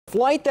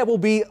Flight that will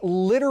be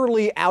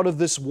literally out of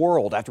this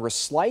world. After a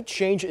slight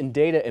change in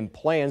data and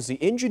plans, the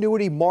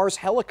Ingenuity Mars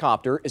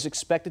helicopter is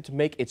expected to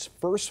make its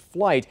first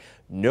flight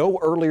no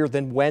earlier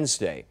than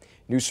Wednesday.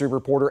 Newsroom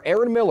reporter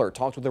Aaron Miller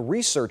talked with a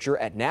researcher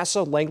at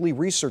NASA Langley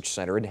Research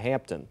Center in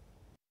Hampton.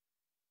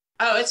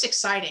 Oh, it's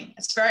exciting.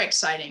 It's very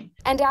exciting.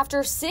 And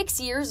after 6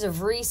 years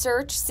of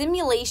research,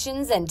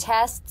 simulations, and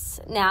tests,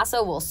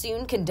 NASA will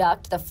soon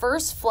conduct the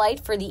first flight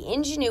for the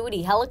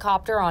Ingenuity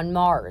helicopter on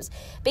Mars.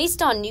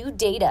 Based on new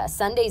data,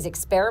 Sunday's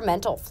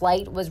experimental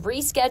flight was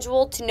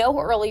rescheduled to no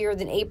earlier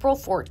than April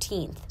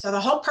 14th. So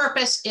the whole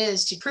purpose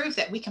is to prove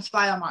that we can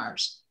fly on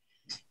Mars.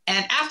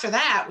 And after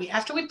that,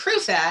 after we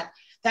prove that,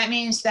 that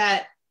means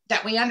that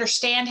we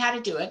understand how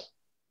to do it.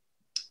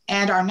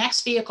 And our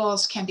next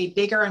vehicles can be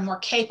bigger and more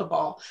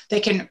capable.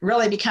 They can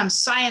really become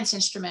science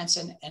instruments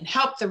and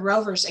help the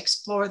rovers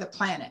explore the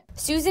planet.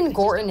 Susan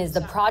Gorton is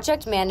the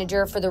project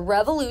manager for the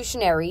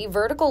revolutionary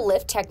Vertical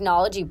Lift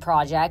Technology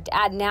Project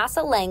at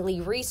NASA Langley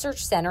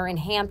Research Center in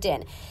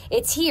Hampton.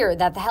 It's here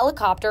that the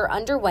helicopter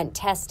underwent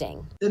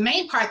testing. The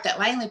main part that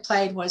Langley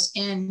played was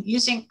in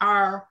using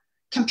our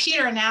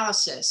computer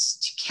analysis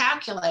to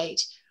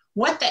calculate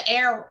what the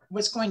air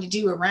was going to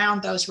do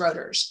around those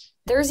rotors.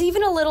 There's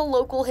even a little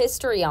local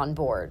history on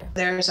board.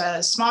 There's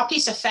a small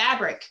piece of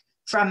fabric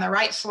from the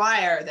Wright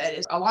Flyer that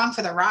is along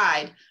for the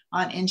ride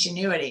on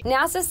Ingenuity.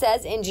 NASA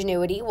says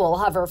Ingenuity will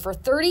hover for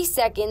 30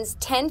 seconds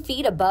 10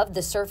 feet above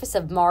the surface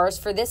of Mars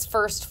for this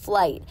first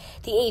flight.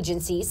 The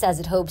agency says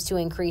it hopes to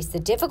increase the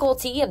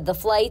difficulty of the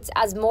flights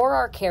as more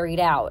are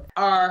carried out.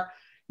 Our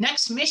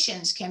next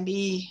missions can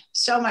be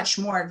so much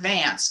more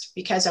advanced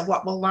because of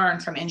what we'll learn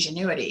from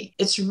Ingenuity.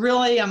 It's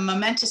really a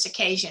momentous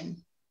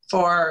occasion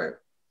for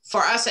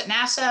us at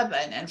NASA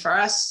and for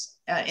us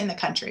in the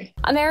country.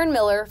 I'm Aaron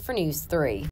Miller for News 3.